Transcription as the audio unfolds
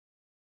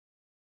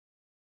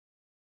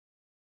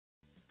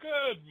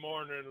Good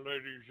morning,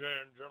 ladies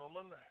and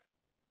gentlemen.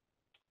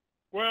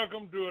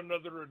 Welcome to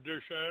another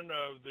edition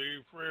of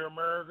the Free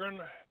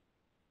American.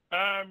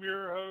 I'm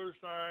your host.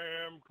 I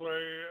am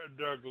Clay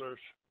Douglas.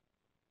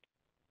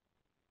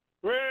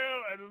 Well,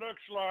 it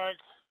looks like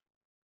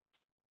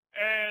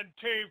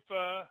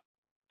Antifa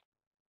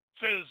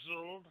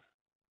fizzled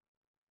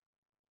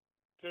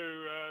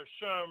to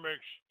some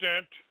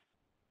extent.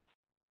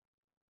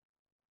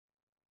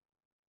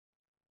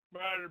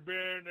 Might have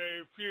been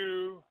a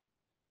few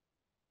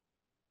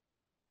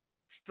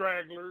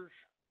stragglers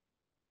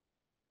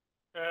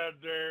out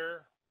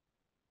there.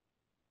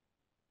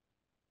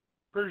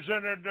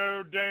 Presented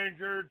no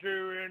danger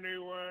to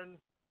anyone.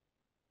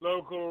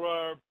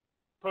 Local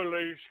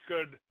police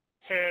could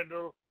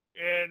handle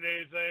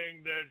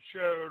anything that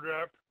showed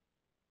up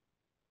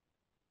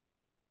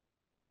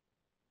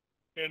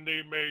in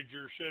the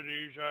major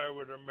cities, I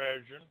would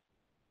imagine.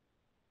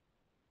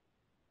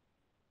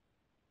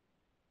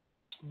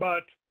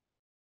 But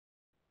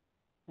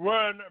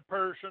one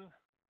person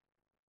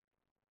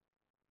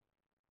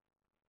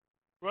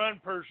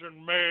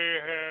may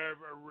have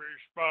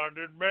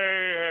responded,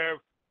 may have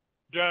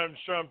done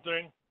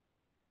something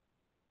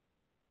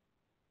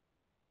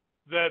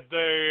that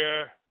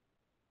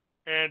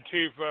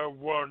Antifa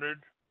wanted.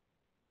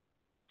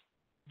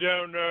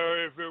 Don't know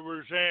if it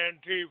was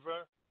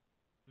Antifa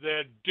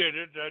that did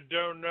it. I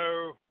don't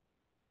know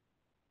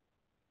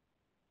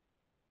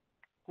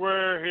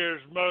where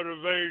his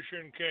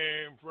motivation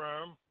came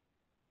from.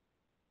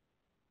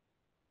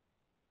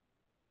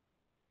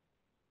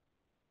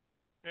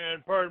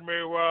 And pardon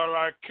me while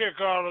I kick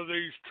all of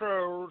these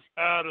trolls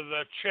out of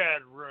the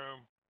chat room.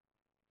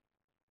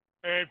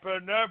 Ain't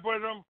putting up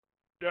with them.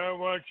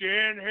 Don't want you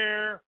in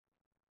here.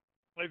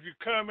 If you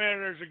come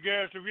in as a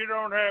guest, if you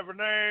don't have a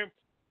name,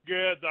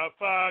 get the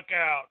fuck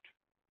out.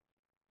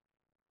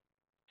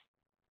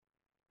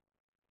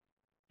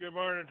 Good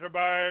morning,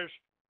 Tobias.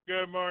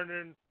 Good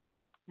morning,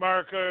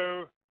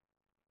 Marco.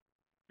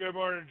 Good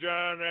morning,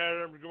 John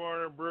Adams. Good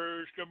morning,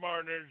 Bruce. Good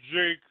morning,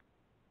 Zeke.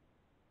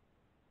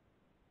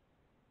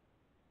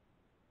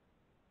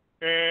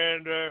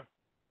 And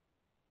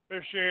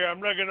let's see, I'm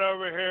looking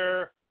over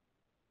here,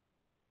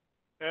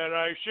 and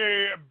I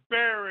see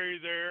Barry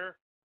there.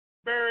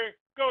 Barry,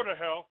 go to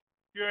hell.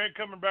 You ain't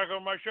coming back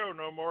on my show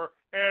no more.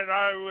 And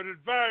I would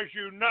advise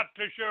you not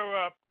to show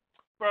up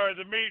for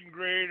the meet and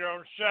greet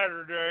on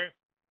Saturday.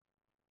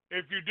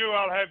 If you do,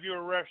 I'll have you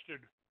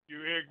arrested, you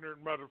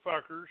ignorant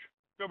motherfuckers.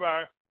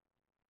 Goodbye.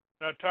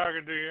 Not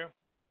talking to you.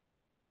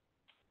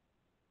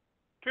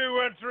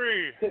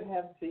 213. Couldn't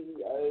have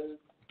CEOs.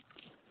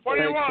 What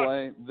do you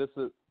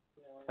want?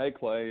 Hey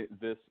Clay,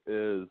 this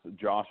is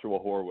Joshua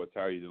Horowitz.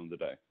 How are you doing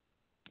today?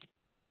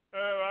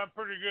 Oh, I'm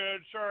pretty good.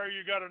 Sorry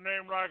you got a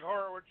name like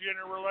Horowitz. You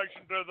in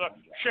relation to the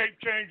shape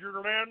changer,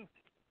 Lynn?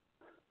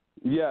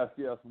 Yes.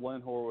 Dr.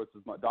 Lynn Horowitz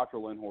is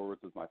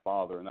my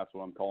father, and that's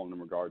what I'm calling in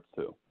regards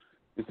to.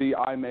 You see,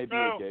 I may be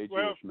a gay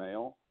Jewish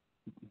male,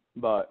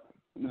 but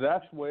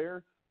that's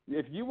where,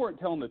 if you weren't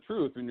telling the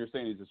truth when you're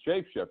saying he's a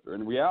shapeshifter,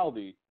 in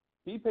reality,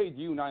 he paid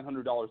you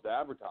 $900 to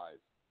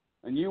advertise.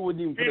 And you wouldn't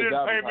even put his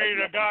advertising. He didn't pay me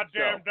the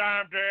goddamn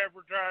dime to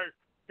advertise.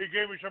 He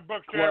gave me some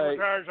books to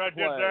advertise. I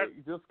did that.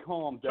 Just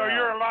calm down. So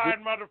you're a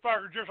lying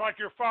motherfucker, just like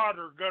your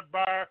father.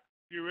 Goodbye,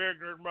 you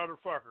ignorant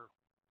motherfucker.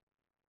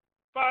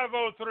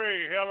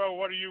 503. Hello.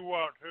 What do you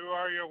want? Who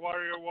are you?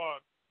 What do you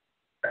want?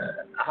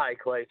 Hi,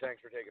 Clay.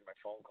 Thanks for taking my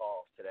phone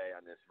call today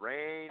on this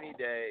rainy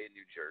day in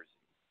New Jersey.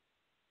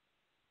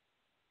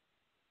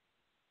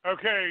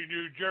 Okay,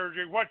 New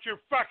Jersey. What's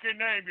your fucking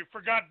name? You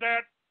forgot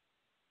that?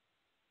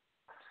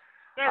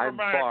 Never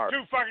mind. Bart.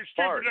 Too fucking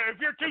stupid. Bart.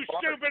 If you're too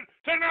stupid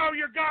to know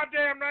your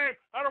goddamn name,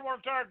 I don't want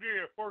to talk to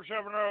you.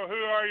 470.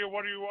 Who are you?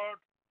 What do you want?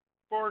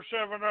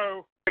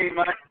 470. Hey,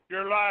 Mike.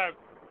 You're live.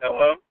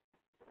 Hello?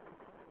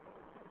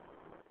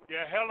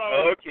 Yeah, hello.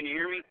 Hello, can you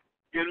hear me?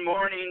 Good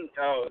morning.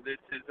 Oh,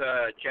 this is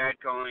Chad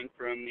calling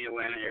from the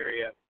Atlanta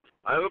area.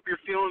 I hope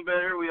you're feeling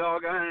better. We all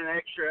got an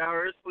extra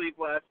hour of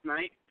sleep last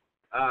night.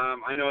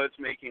 I know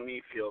it's making me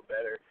feel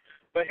better.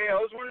 But, hey,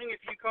 I was wondering if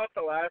you caught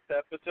the last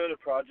episode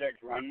of Project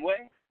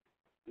Runway.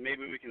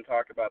 Maybe we can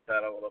talk about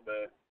that a little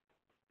bit.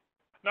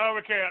 No,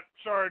 we can't.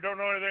 Sorry, don't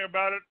know anything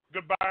about it.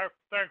 Goodbye.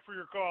 Thanks for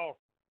your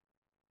call.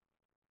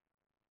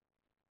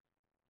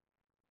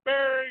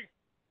 Barry,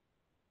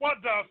 what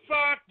the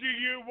fuck do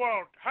you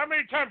want? How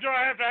many times do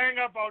I have to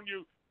hang up on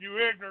you, you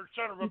ignorant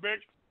son of a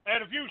bitch?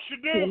 And if you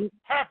do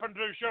happen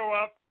to show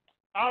up,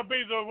 I'll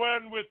be the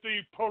one with the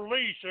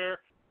police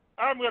here.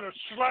 I'm going to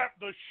slap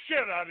the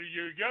shit out of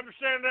you. You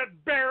understand that,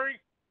 Barry?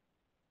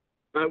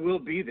 I will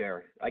be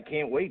there. I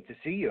can't wait to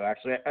see you.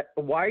 Actually,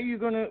 why are you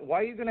gonna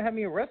have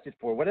me arrested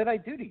for? What did I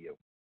do to you?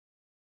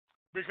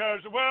 Because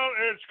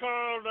it's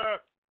called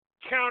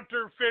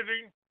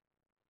counterfeiting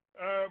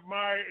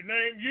my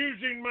name,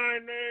 using my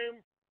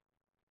name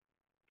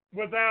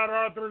without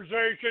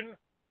authorization,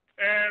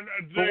 and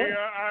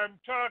I'm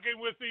talking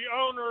with the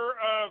owner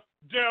of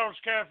Dell's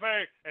Cafe,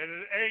 and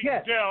it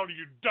ain't Dell,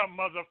 you dumb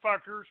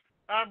motherfuckers.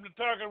 I'm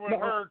talking with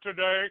her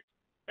today,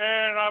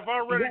 and I've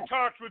already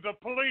talked with the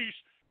police.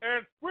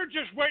 and we're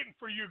just waiting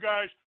for you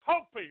guys.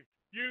 Hoping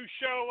you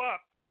show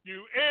up,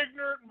 you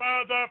ignorant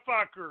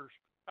motherfuckers.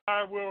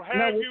 I will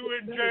have you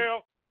in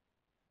jail.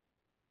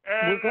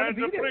 And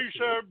the police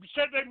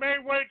said they may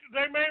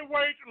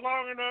wait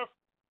long enough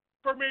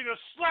for me to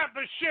slap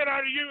the shit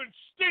out of you and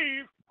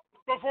Steve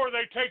before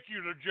they take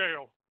you to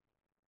jail.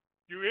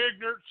 You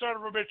ignorant son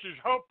of a bitches.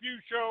 Hope you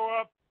show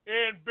up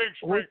in Big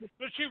Spring.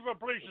 The chief of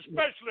police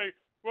especially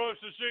wants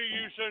to see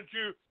you since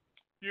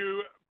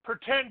you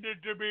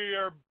pretended to be,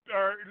 or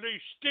at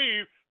least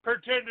Steve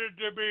pretended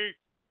to be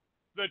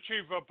the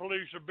chief of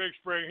police of Big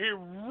Spring. He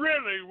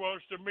really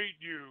wants to meet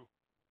you.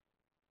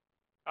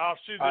 I'll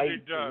see that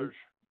he does.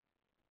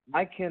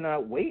 I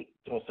cannot wait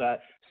till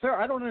that. Sir,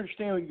 I don't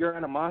understand your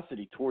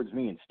animosity towards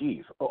me and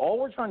Steve. All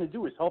we're trying to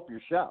do is help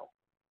your show.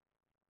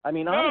 I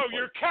mean, honestly. No,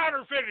 you're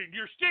counterfeiting.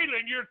 You're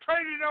stealing. You're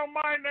trading on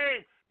my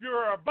name.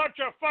 You're a bunch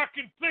of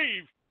fucking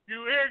thieves.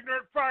 You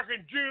ignorant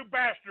fucking Jew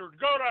bastard.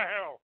 Go to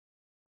hell.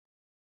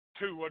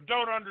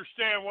 Don't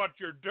understand what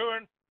you're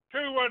doing.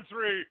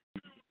 213.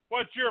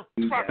 What's your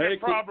fucking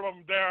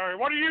problem there?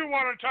 What do you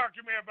want to talk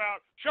to me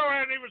about? Show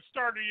hasn't even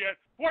started yet.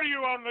 What are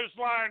you on this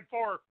line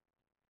for?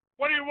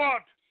 What do you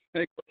want?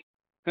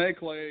 Hey,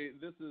 Clay.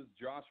 This is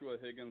Joshua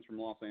Higgins from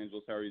Los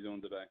Angeles. How are you doing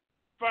today?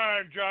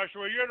 Fine,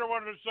 Joshua. You're the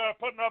one that's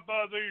putting up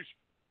these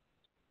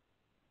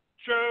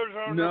shows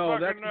on no,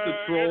 the fucking that's just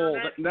a troll.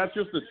 internet. That's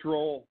just a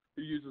troll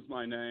who uses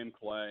my name,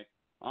 Clay.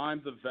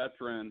 I'm the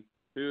veteran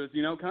who is,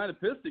 kind of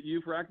pissed at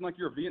you for acting like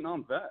you're a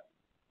Vietnam vet.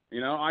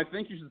 I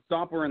think you should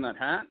stop wearing that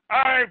hat.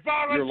 I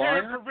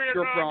volunteered for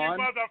Vietnam,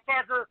 you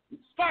motherfucker.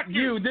 Fuck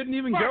you. You didn't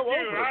even go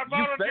over. I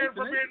volunteered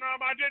for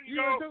Vietnam. I didn't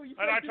go,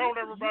 and I told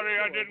everybody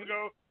I didn't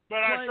go.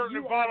 But I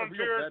certainly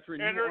volunteered.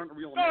 And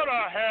go to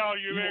hell,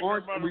 you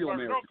ignorant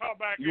motherfucker. Don't call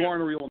back in. You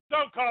aren't a real American.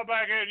 Don't call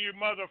back in, you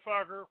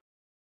motherfucker.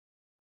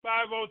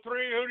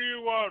 503, who do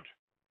you want?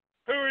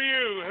 Who are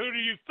you? Who do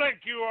you think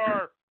you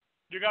are?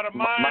 You got a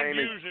mind,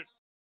 use it.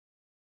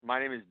 My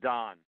name is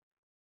Don.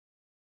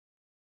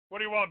 What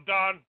do you want,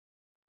 Don?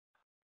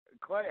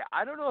 Clay,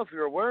 I don't know if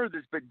you're aware of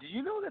this, but do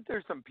you know that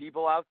there's some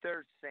people out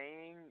there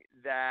saying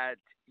that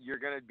you're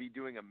going to be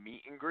doing a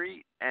meet and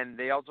greet, and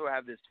they also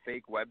have this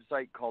fake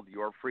website called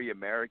You're Free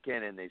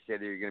American, and they say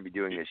that you're going to be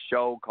doing a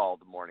show called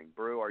The Morning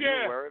Brew. Are you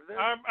aware of this?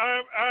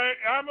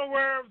 I'm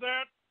aware of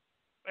that,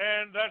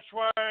 and that's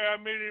why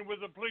I'm meeting with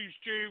the police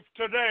chief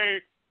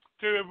today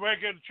to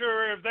make it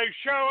sure if they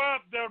show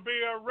up, they'll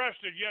be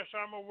arrested. Yes,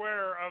 I'm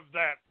aware of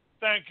that.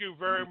 Thank you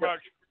very much.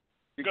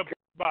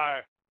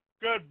 Goodbye.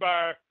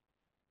 Goodbye.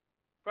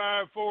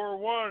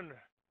 541.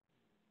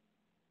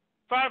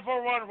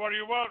 541, what do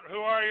you want? Who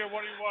are you?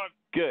 What do you want?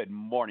 Good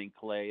morning,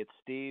 Clay. It's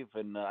Steve,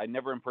 and I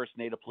never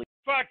impersonate a police.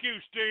 Fuck you,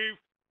 Steve.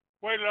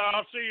 Wait till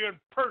I'll see you in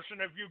person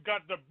if you've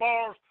got the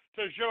balls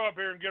to show up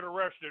here and get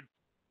arrested.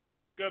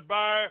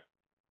 Goodbye,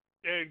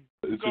 and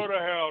go to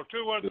hell.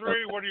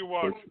 213, what do you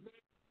want?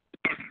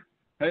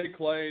 Hey,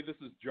 Clay, this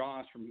is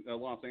Josh from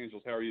Los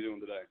Angeles. How are you doing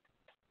today?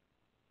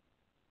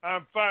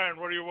 I'm fine.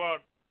 What do you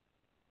want?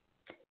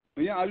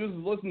 Yeah, I just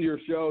listened to your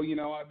show.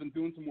 I've been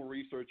doing some more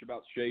research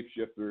about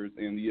shapeshifters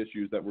and the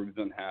issues that we've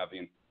been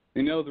having.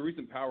 The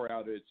recent power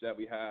outage that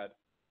we had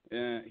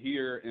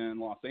here in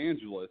Los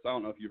Angeles, I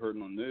don't know if you heard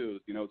it on the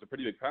news, it's a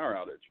pretty big power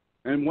outage.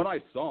 And what I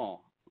saw,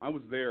 I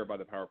was there by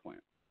the power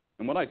plant.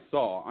 And what I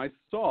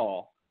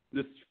saw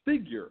this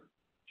figure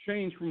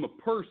change from a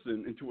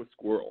person into a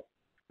squirrel.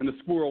 And the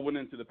squirrel went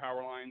into the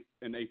power lines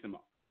and ate them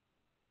up.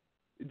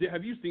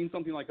 Have you seen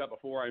something like that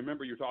before? I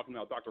remember you were talking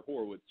about Dr.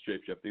 Horowitz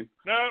shape-shifting.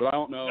 No, but I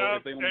don't know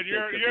if they only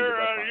you're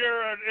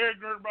an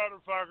ignorant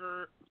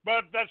motherfucker,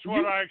 but that's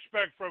what I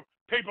expect from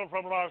people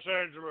from Los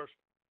Angeles.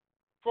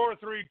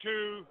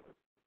 432,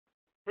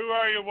 who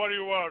are you? What do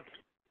you want?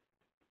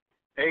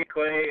 Hey,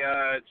 Clay,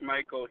 it's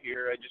Michael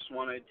here. I just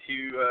wanted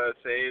to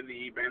say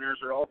the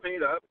banners are all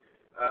paid up.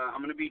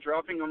 I'm going to be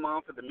dropping them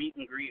off at the meet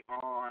and greet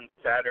on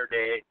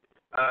Saturday.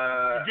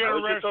 You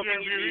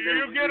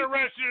get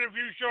arrested if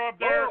you show up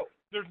there. Oh.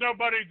 There's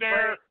nobody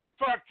there.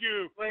 Fuck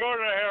you. Go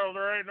to hell.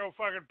 There ain't no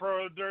fucking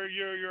pro.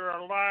 You're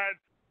a lying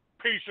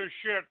piece of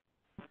shit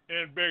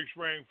in Big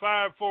Spring.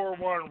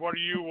 541, what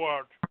do you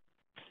want?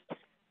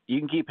 You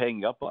can keep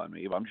hanging up on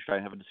me, but I'm just trying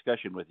to have a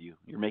discussion with you.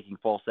 You're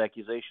making false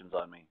accusations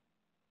on me.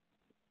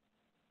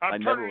 I'm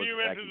turning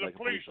you into the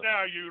police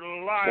now, you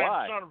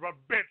lying son of a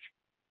bitch.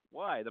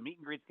 Why? The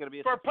meet and greet's going to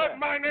be a for success. putting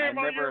my name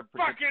on your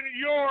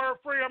Your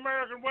Free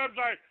American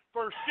website,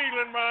 for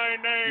stealing my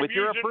name, with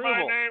your using approval.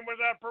 my name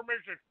without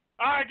permission.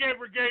 I gave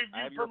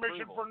you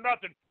permission for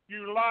nothing,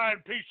 you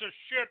lying piece of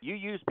shit. You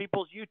use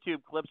people's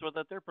YouTube clips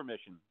without their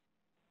permission.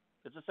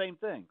 It's the same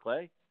thing,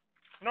 Clay.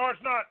 No,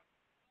 it's not.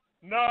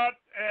 Not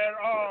at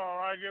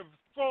all. I give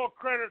full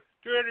credit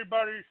to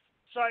anybody's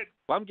site.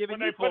 Well, I'm giving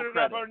when you they put full it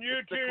credit. up on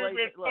YouTube,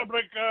 it's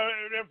public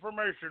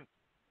information.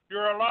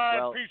 You're a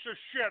lying piece of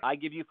shit. I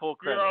give you full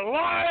credit. You're a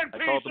lying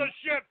piece of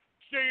shit,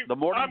 Steve. The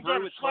Morning I'm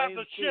going Brew to slap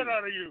the Steve. shit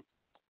out of you.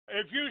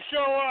 If you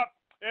show up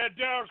at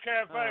Dell's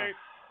Cafe,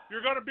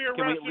 you're going to be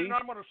arrested, and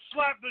I'm going to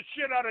slap the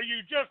shit out of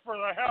you just for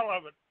the hell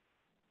of it.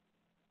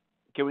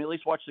 Can we at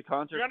least watch the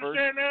concert You first?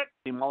 understand that?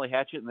 See Molly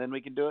Hatchet, and then we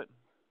can do it.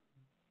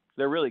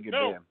 They're a really good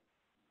No. band.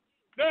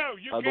 No,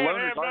 you The can't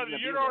Loners have aren't nothing. gonna You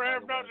be don't there, by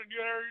have the way. nothing.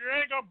 You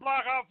ain't gonna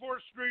block out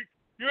 4th Street.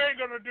 You ain't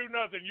gonna do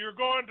nothing. You're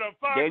going to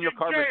fucking Daniel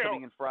Carver's jail.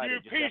 coming in Friday. You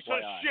Just piece of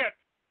FYI. shit.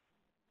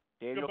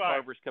 Daniel Goodbye.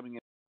 Carver's coming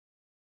in.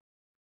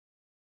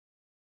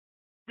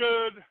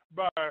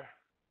 Goodbye.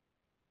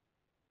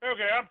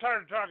 Okay, I'm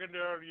tired of talking to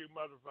all you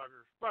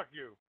motherfuckers. Fuck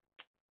you.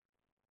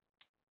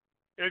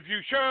 If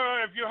you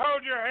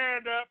hold your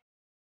hand up,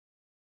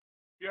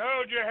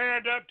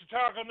 to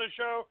talk on this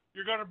show,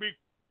 you're going to be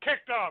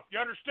kicked off. You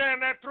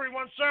understand that,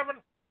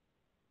 317?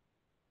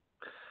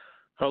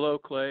 Hello,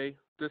 Clay.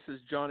 This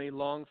is Johnny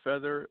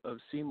Longfeather of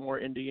Seymour,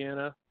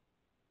 Indiana,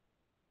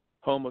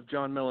 home of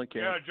John Mellencamp.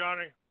 Yeah,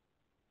 Johnny.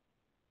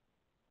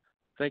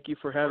 Thank you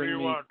for having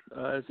me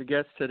as a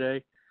guest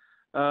today.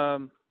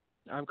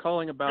 I'm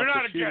calling about You're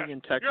not the a shooting guest.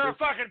 in Texas. You're a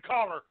fucking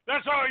caller.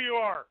 That's all you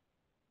are.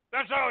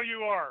 That's all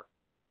you are.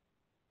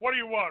 What do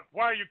you want?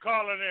 Why are you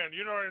calling in?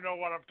 You don't even know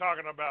what I'm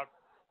talking about.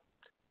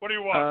 What do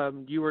you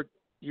want?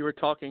 You were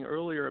talking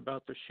earlier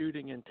about the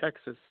shooting in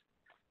Texas,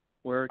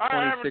 where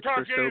I haven't 26 or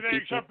talked so anything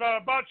people. except a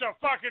bunch of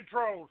fucking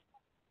trolls.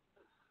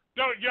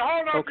 Don't you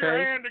hold up your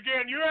Okay. hand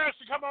again? You asked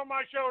to come on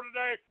my show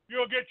today,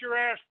 you'll get your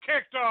ass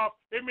kicked off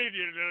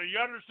immediately. You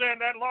understand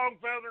that,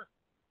 Longfeather?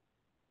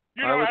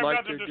 You I don't would have like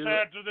nothing to to do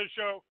add to this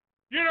show.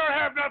 You don't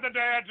have nothing to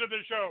add to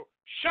this show.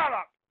 Shut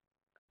up.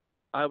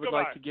 I would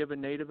Goodbye. like to give a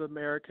Native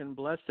American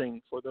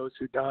blessing for those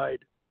who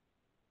died.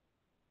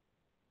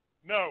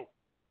 No.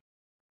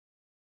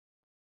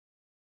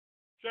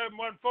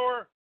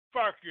 714,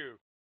 fuck you.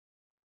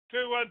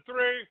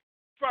 213,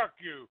 fuck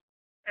you.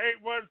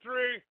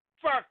 813,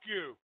 fuck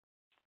you.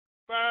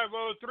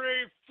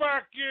 503,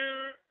 fuck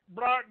you.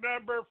 Block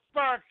number,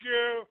 fuck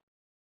you.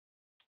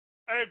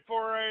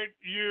 848,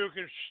 you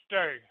can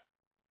stay.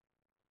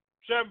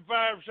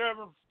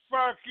 757,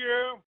 fuck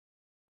you.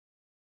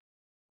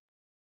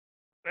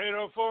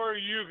 804,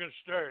 you can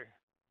stay.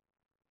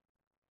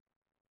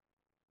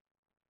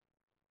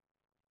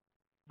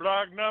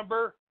 Block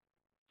number,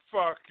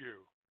 fuck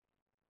you.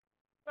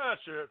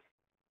 That's it.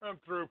 I'm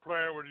through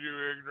playing with you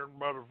ignorant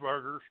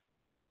motherfuckers.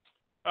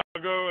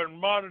 I'll go and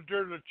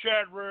monitor the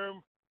chat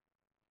room,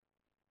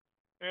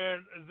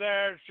 and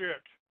that's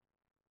it.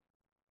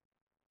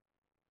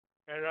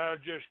 And I'll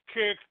just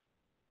kick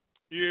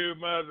you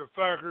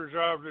motherfuckers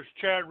off this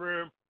chat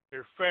room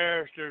as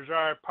fast as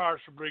I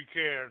possibly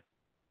can.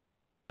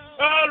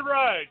 All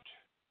right.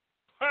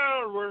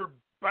 Well, we're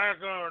back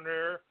on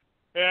there,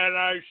 and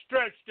I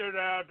stretched it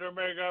out to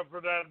make up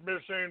for that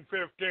missing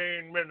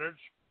 15 minutes.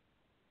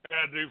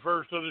 At the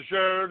first of the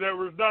show, there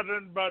was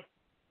nothing but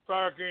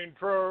fucking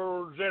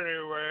trolls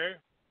anyway.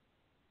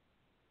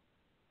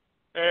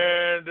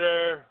 And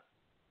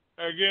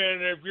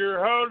again, if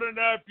you're holding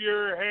up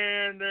your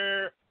hand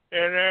there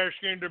and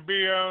asking to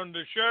be on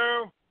the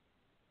show,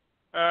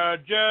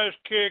 just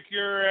kick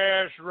your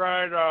ass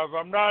right off.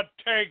 I'm not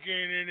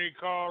taking any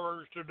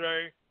callers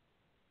today.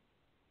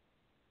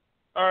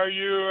 Are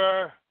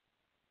you,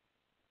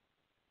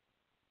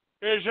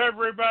 is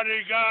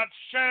everybody got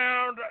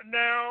sound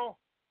now?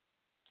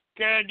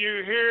 Can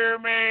you hear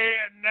me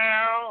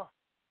now?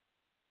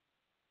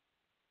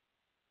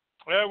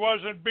 It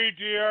wasn't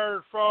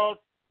BTR's fault.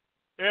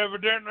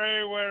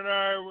 Evidently, when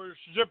I was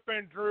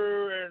zipping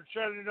through and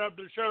setting up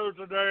the show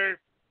today,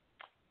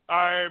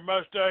 I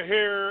must have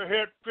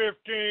hit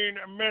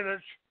 15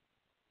 minutes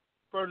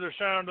for the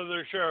sound of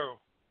the show.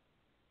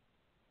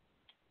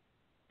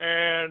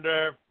 And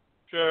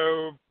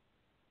so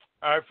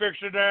I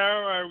fixed it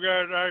now.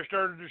 I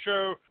started the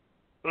show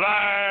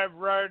live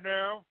right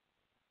now.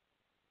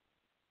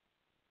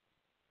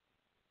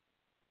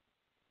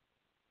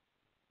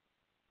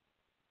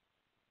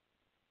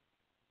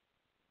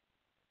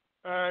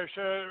 I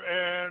said,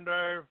 and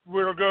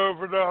we'll go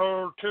for the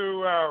whole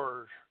 2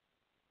 hours.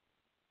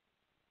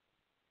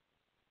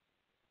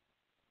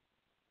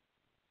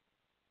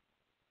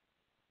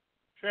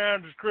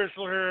 Sounds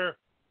crystal here.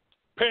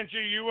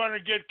 Pinchy, you want to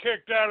get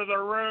kicked out of the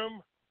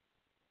room?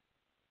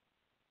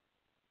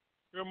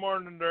 Good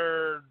morning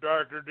there,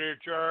 Dr.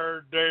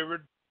 DHR,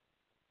 David.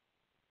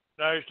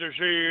 Nice to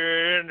see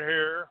you in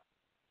here.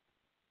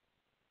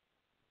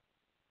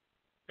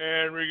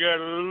 And we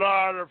got a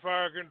lot of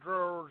fucking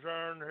trolls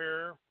on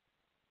here.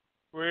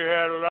 We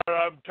had a lot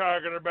of them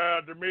talking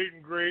about the meet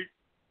and greet.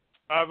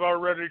 I've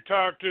already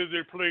talked to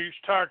the police,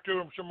 talked to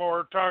them some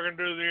more, talking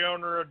to the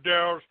owner of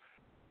Dell's.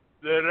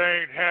 That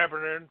ain't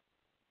happening.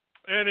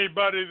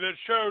 Anybody that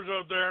shows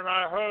up there, and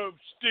I hope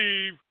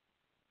Steve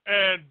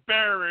and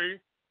Barry,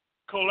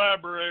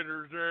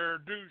 collaborators there,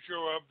 do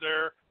show up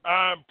there,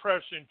 I'm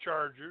pressing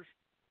charges.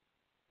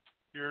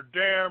 You're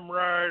damn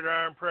right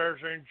I'm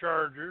pressing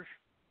charges.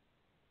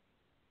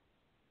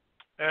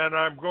 And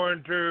I'm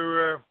going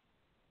to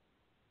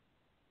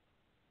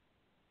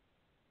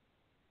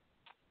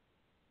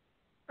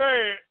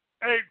hey,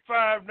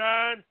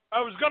 859. I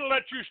was going to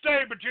let you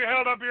stay, but you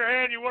held up your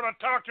hand. You want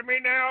to talk to me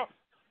now?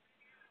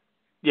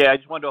 Yeah, I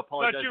just wanted to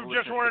apologize. But you to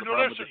just listeners wanted for the to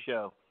problem with listen. the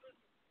show.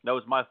 That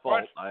was my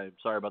fault. I'm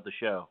sorry about the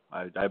show.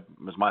 It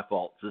was my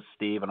fault. This is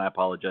Steve, and I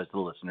apologize to the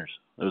listeners.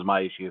 It was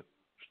my issue.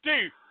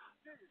 Steve.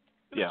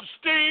 Yeah.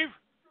 Steve.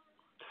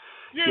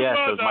 You yes,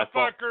 it was my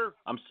fault. motherfucker.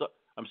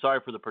 I'm sorry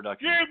for the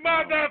production. You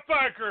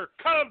motherfucker.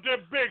 Come to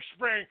Big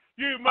Spring.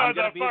 You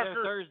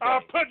motherfucker.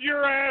 I'll put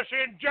your ass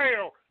in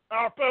jail.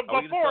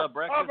 Before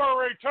I've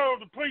already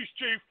told the police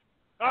chief,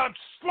 I'm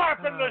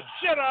slapping the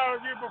shit out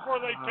of you before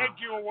they take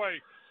you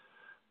away.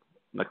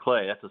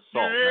 McClay, that's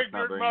assault. You that's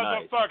not very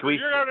motherfucker. Nice.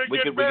 You're going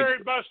to get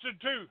buried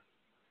busted, too.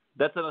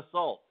 That's an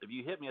assault. If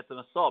you hit me, it's an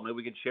assault. Maybe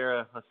we could share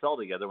a cell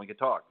together and we could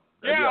talk.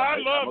 That'd I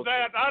love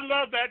that. I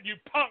love that, you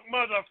punk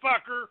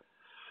motherfucker.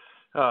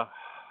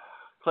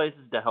 Clay, this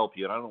is to help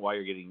you, and I don't know why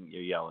you're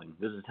yelling.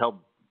 This is to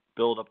help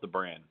build up the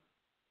brand.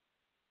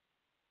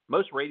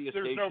 Most radio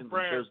stations and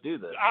shows do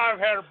this. I've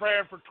had a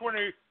brand for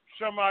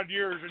 20-some-odd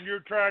years, and you're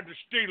trying to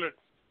steal it.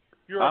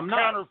 You're a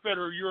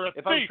counterfeiter. You're a thief.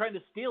 If I was trying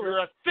to steal You're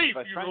a thief,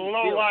 you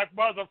low-life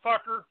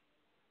motherfucker.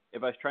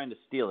 If I was trying to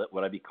steal it,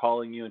 would I be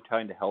calling you and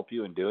trying to help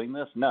you in doing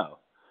this? No.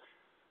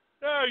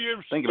 No,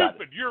 you're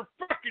stupid. You're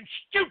fucking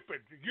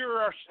stupid.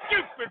 You're a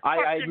stupid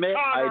fucking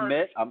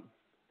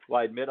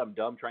I admit I'm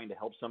dumb trying to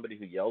help somebody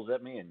who yells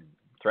at me and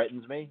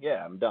threatens me.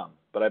 Yeah, I'm dumb.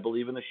 But I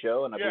believe in the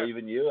show, and I believe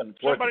in you. And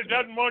somebody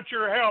doesn't want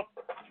your help.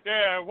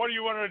 Yeah, what do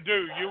you want to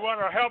do? You want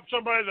to help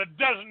somebody that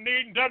doesn't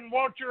need and doesn't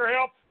want your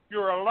help?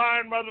 You're a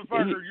lying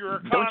motherfucker. You're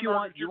a con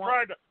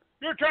artist.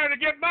 You're trying to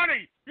get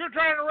money. You're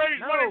trying to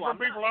raise money from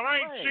people, and I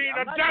ain't seen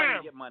a dime. Trying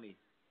to get money.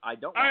 I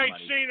ain't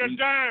seen a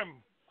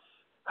dime.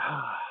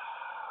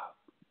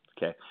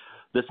 Okay.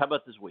 How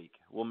about this week?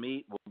 We'll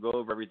meet. We'll go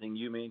over everything,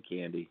 you, me, and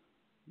Candy.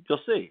 You'll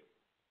see.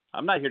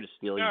 I'm not here to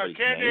steal anybody's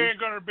No, Candy name. ain't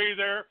going to be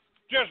there.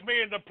 Just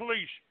me and the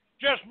police.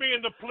 Just me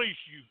and the police,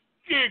 you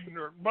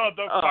ignorant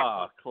motherfucker.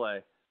 Oh,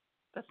 Clay.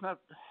 That's not...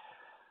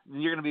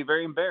 You're going to be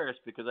very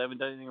embarrassed because I haven't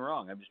done anything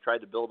wrong. I've just tried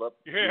to build up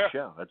your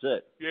show. That's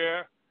it.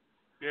 Yeah.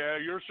 Yeah,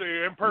 you'll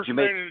see.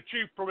 Impersonating the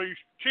chief of police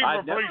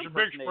of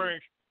Big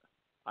Springs.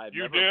 I've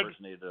never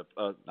impersonated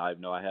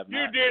I have not.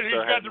 You did. He's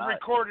got the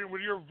recording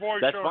with your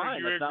voice on it,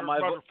 you ignorant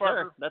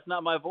motherfucker. That's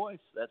not my voice.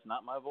 That's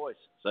not my voice.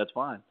 So that's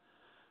fine.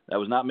 That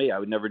was not me. I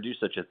would never do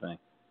such a thing.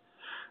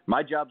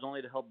 My job's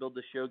only to help build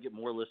the show, get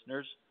more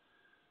listeners,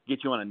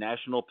 get you on a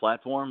national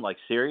platform like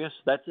Sirius.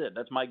 That's it.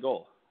 That's my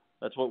goal.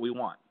 That's what we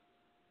want.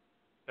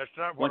 That's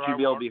not what I want. You to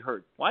be able to be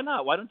heard. Why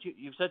not? Why don't you?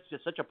 You've said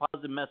such a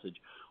positive message.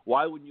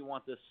 Why wouldn't you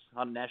want this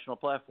on a national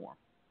platform?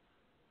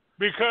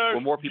 Because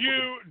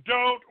you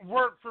don't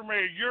work for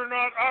me. You're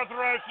not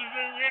authorized to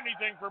do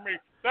anything for me.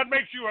 That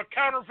makes you a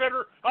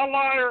counterfeiter, a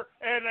liar,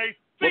 and a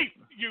thief,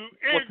 you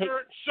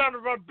ignorant son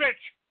of a bitch.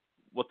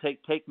 Well,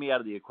 take me out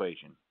of the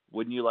equation.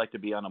 Wouldn't you like to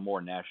be on a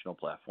more national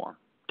platform?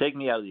 Take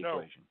me out of the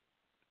equation.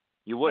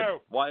 You would.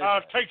 No. Why?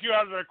 I'll take you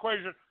out of the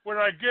equation when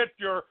I get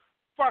your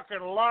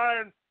fucking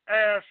lying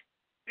ass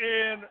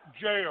in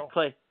jail.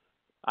 Clay,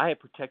 I have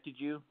protected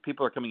you.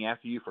 People are coming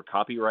after you for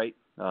copyright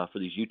for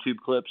these YouTube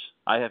clips.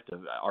 I have to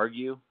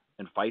argue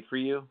and fight for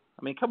you.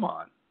 I mean, come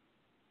on.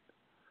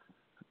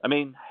 I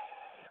mean,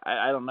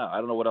 I don't know. I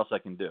don't know what else I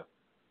can do.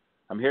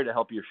 I'm here to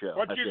help your show.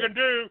 What you can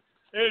do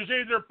is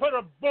either put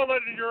a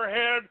bullet in your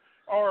head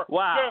or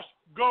just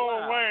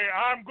go away.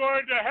 I'm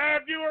going to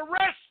have you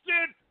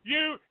arrested,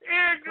 you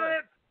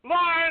ignorant,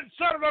 lying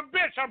son of a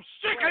bitch. I'm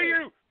sick of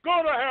you.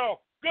 Go to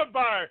hell.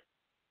 Goodbye.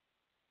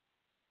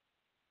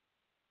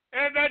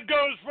 And that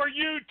goes for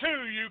you,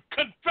 too, you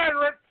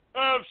Confederate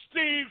of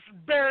Steve's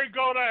Barry.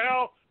 Go to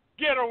hell.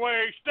 Get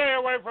away. Stay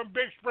away from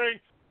Big Spring,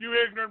 you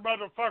ignorant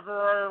motherfucker,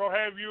 or it'll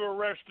have you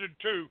arrested,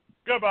 too.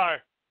 Goodbye.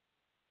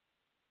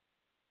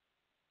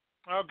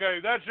 Okay,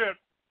 that's it.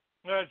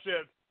 That's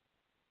it.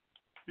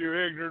 You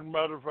ignorant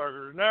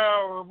motherfuckers.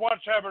 Now,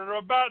 what's happening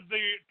about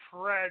the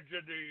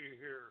tragedy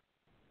here?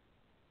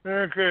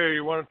 Okay,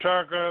 you want to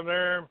talk on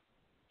there?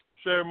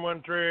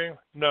 713?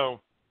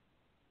 No.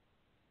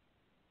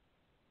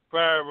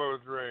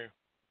 503?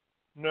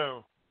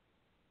 No.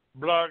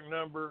 Block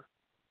number?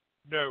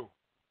 No.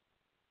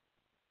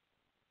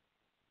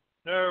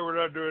 No, we're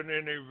not doing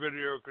any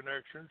video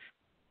connections.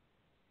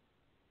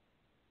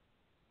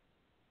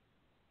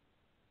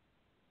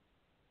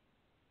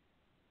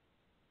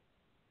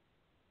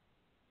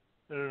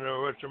 I don't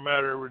know what's the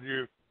matter with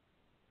you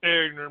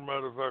ignorant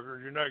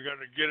motherfuckers. You're not going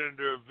to get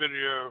into a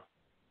video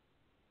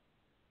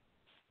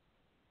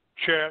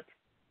chat.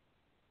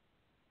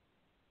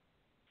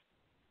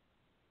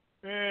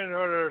 And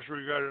what else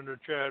we got in the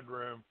chat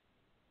room?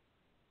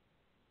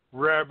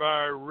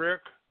 Rabbi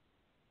Rick.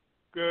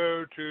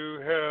 Go to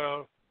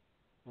hell,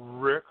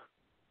 Rick.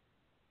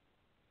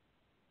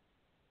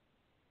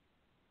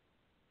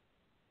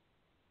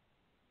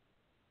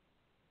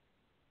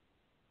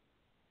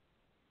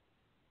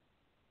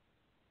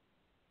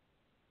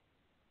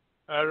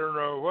 I don't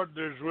know what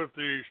is with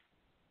these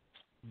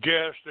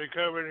guests. They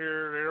come in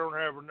here, they don't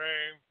have a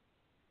name,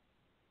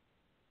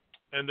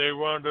 and they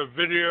want to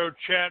video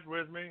chat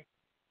with me.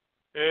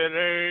 It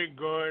ain't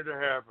going to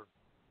happen.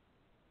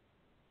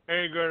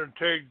 Ain't going to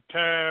take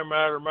time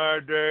out of my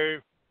day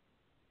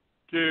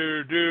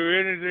to do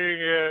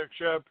anything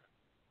except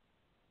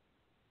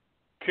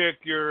kick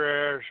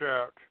your ass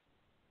out.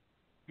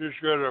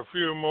 Just got a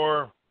few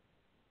more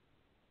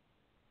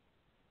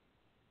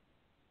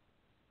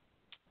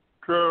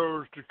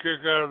trolls to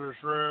kick out of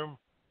this room.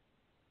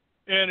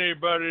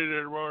 Anybody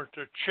that wants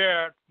to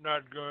chat,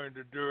 not going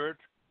to do it.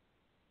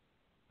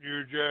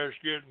 You're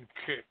just getting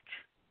kicked.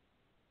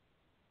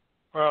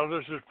 While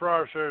this is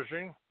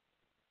processing,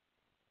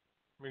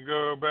 let me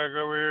go back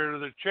over here to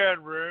the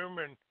chat room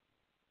and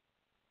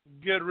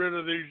get rid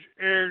of these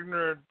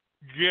ignorant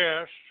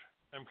guests.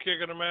 I'm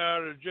kicking them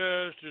out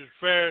just as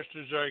fast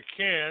as I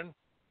can.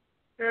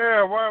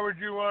 Yeah, why would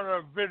you want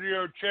to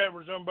video chat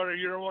with somebody?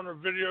 You don't want to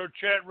video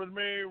chat with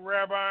me,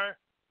 Rabbi?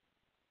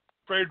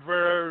 Afraid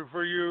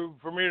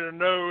for me to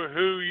know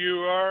who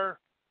you are,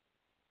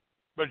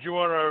 but you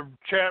want to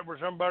chat with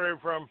somebody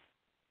from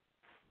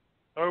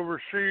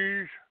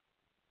overseas?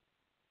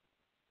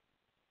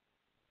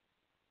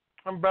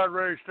 I'm about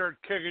ready to start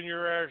kicking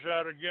your ass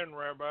out again,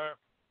 Rabbi.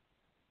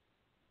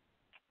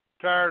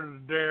 Tired of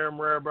the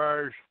damn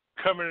rabbis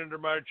coming into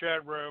my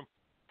chat room.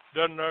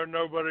 Doesn't know,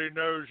 nobody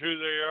knows who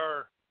they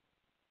are.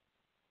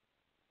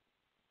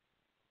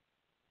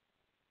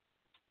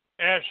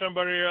 Ask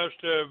somebody else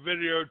to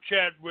video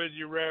chat with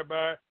you,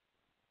 Rabbi,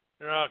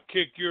 and I'll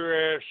kick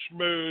your ass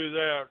smooth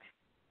out.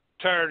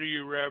 Tired of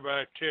you,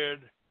 Rabbi Ted.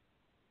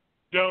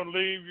 Don't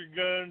leave your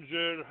guns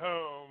at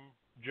home,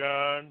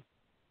 John.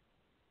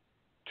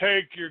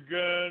 Take your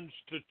guns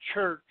to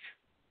church.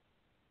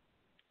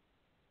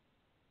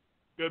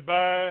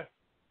 Goodbye.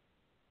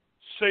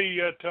 See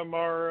ya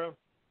tomorrow.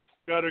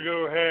 Gotta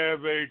go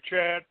have a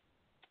chat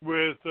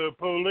with the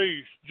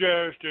police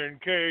just in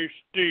case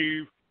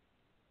Steve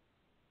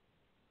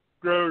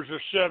grows a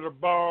set of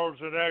balls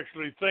and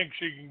actually thinks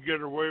he can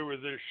get away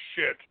with this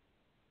shit.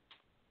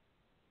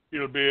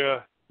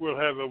 We'll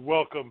have a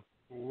welcome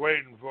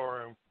waiting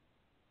for him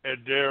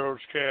at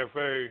Daryl's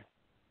Cafe.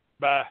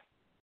 Bye.